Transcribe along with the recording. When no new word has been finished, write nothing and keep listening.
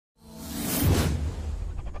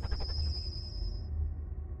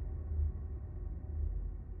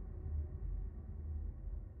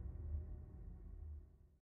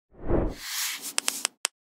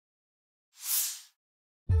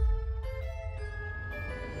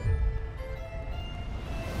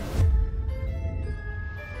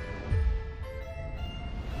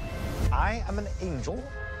am an angel.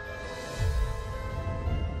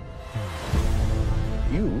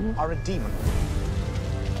 You are a demon.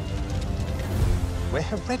 We're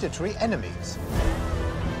hereditary enemies.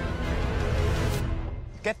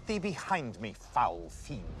 Get thee behind me, foul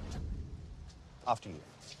fiend. After you.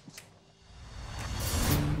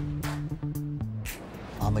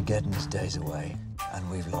 Armageddon's days away,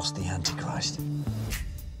 and we've lost the Antichrist.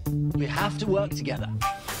 We have to work together.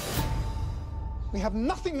 We have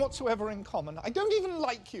nothing whatsoever in common. I don't even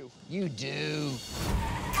like you. You do.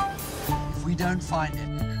 If we don't find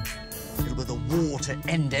it, it'll be the war to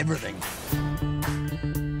end everything.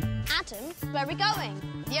 Adam, where are we going?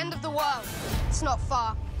 The end of the world. It's not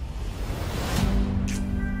far.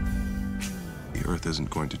 The Earth isn't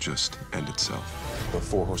going to just end itself. The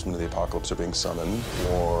four horsemen of the apocalypse are being summoned.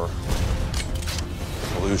 War,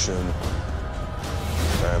 pollution,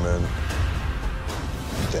 famine,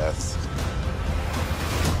 death.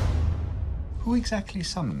 Who exactly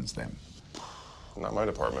summons them? Not my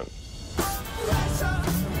department.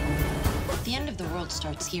 The end of the world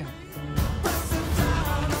starts here.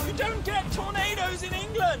 You don't get tornadoes in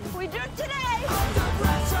England! We do today!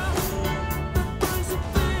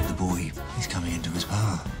 The boy, he's coming into his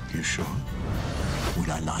power. You sure? Would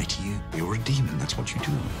I lie to you? You're a demon, that's what you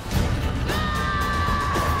do.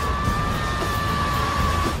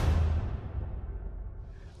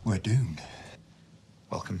 We're doomed.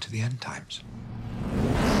 Welcome to the end times.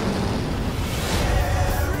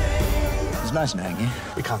 It's nice knowing you.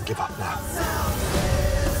 We can't give up now.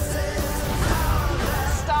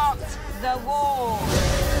 Start the war!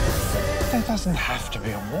 There doesn't have to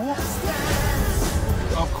be a war.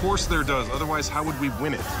 Of course there does. Otherwise, how would we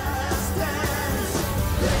win it?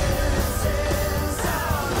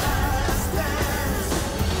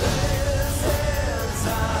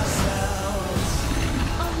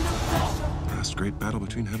 Last great battle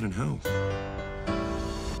between heaven and hell.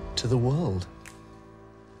 To the world.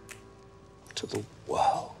 To the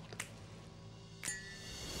world.